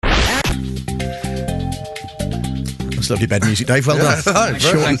lovely bed music, Dave. Well done.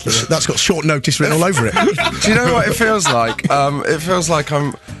 Thank you. That's got short notice written all over it. Do you know what it feels like? It feels like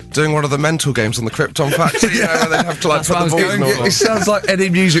I'm doing one of the mental games on the Krypton Factory, you know, where they have to like put the balls in order. It sounds like any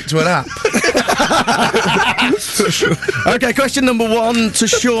music to an app. Okay, question number 1 to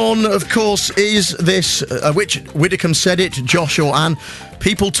Sean, of course, is this, which Widdicombe said it, Josh or Anne?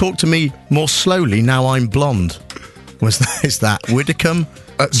 People talk to me more slowly now I'm blonde. Is that Widdicombe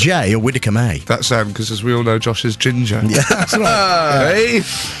J or Widdicombe A? That's because as we all know, Josh is ginger. Yeah, that's right.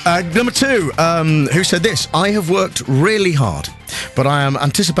 Hey. Number 2, who said this? I have worked really hard, but I am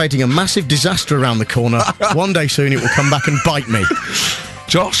anticipating a massive disaster around the corner. One day soon it will come back and bite me.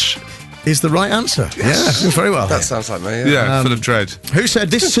 Josh is the right answer. Yes. Yeah, very well. That sounds like me. Yeah, full of dread. Who said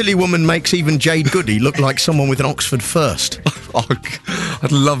this silly woman makes even Jade Goody look like someone with an Oxford first? Oh,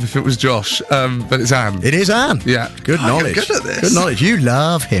 I'd love if it was Josh, but it's Anne. It is Anne. Yeah. Good knowledge. You're good at this. Good knowledge. You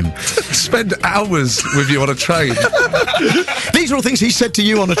love him. Spend hours with you on a train. These are all things he said to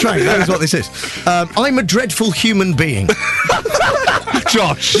you on a train. That is what this is. I'm a dreadful human being.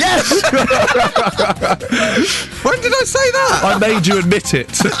 Josh. Yes! When did I say that? I made you admit it.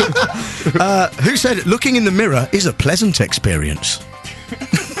 Who said looking in the mirror is a pleasant experience?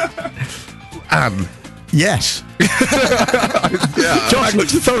 Anne. Yes. Yeah. Josh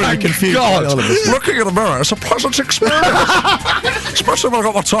looks thoroughly confused. God, by all of this. looking in the mirror, it's a pleasant experience. Especially when I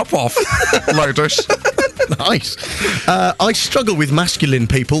got my top off, ladies. Nice. I struggle with masculine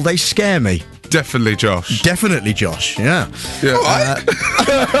people. They scare me. Definitely Josh. Definitely Josh, yeah. All right.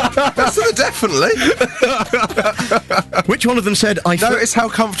 So definitely. Which one of them said, Notice how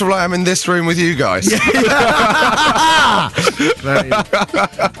comfortable I am in this room with you guys.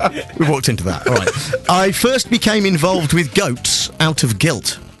 We walked into that. All right. I first became involved with goats out of guilt.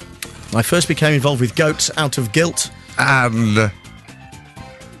 And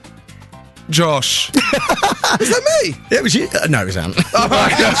Josh. Is that me? It was you. No, it was Anne.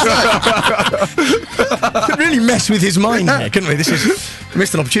 Could really mess with his mind here, couldn't we?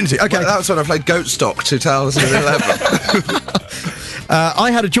 Missed an opportunity. Okay. Well, that was when I played Goat Stock 2011.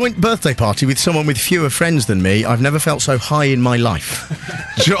 I had a joint birthday party with someone with fewer friends than me. I've never felt so high in my life.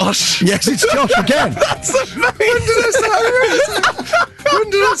 Josh. Yes, it's Josh again. That's amazing. When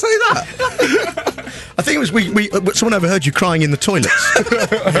did I say that? I think it was someone overheard you crying in the toilets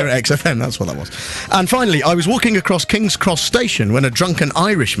here at XFM. That's what that was. And finally, I was walking across King's Cross Station when a drunken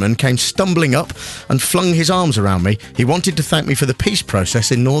Irishman came stumbling up and flung his arms around me. He wanted to thank me for the peace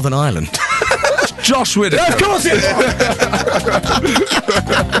process in Northern Ireland. Josh Widdicombe. Yeah, of course it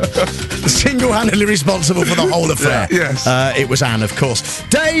is. Single-handedly responsible for the whole affair. Yes. It was Anne, of course.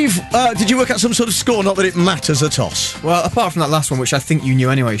 Dave, did you work out some sort of score? Not that it matters a toss. Well, apart from that last one, which I think you knew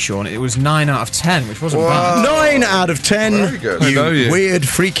anyway, Sean, it was 9 out of 10, which wasn't bad. 9 out of 10. Very good. You weird,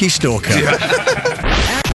 freaky stalker. Yeah.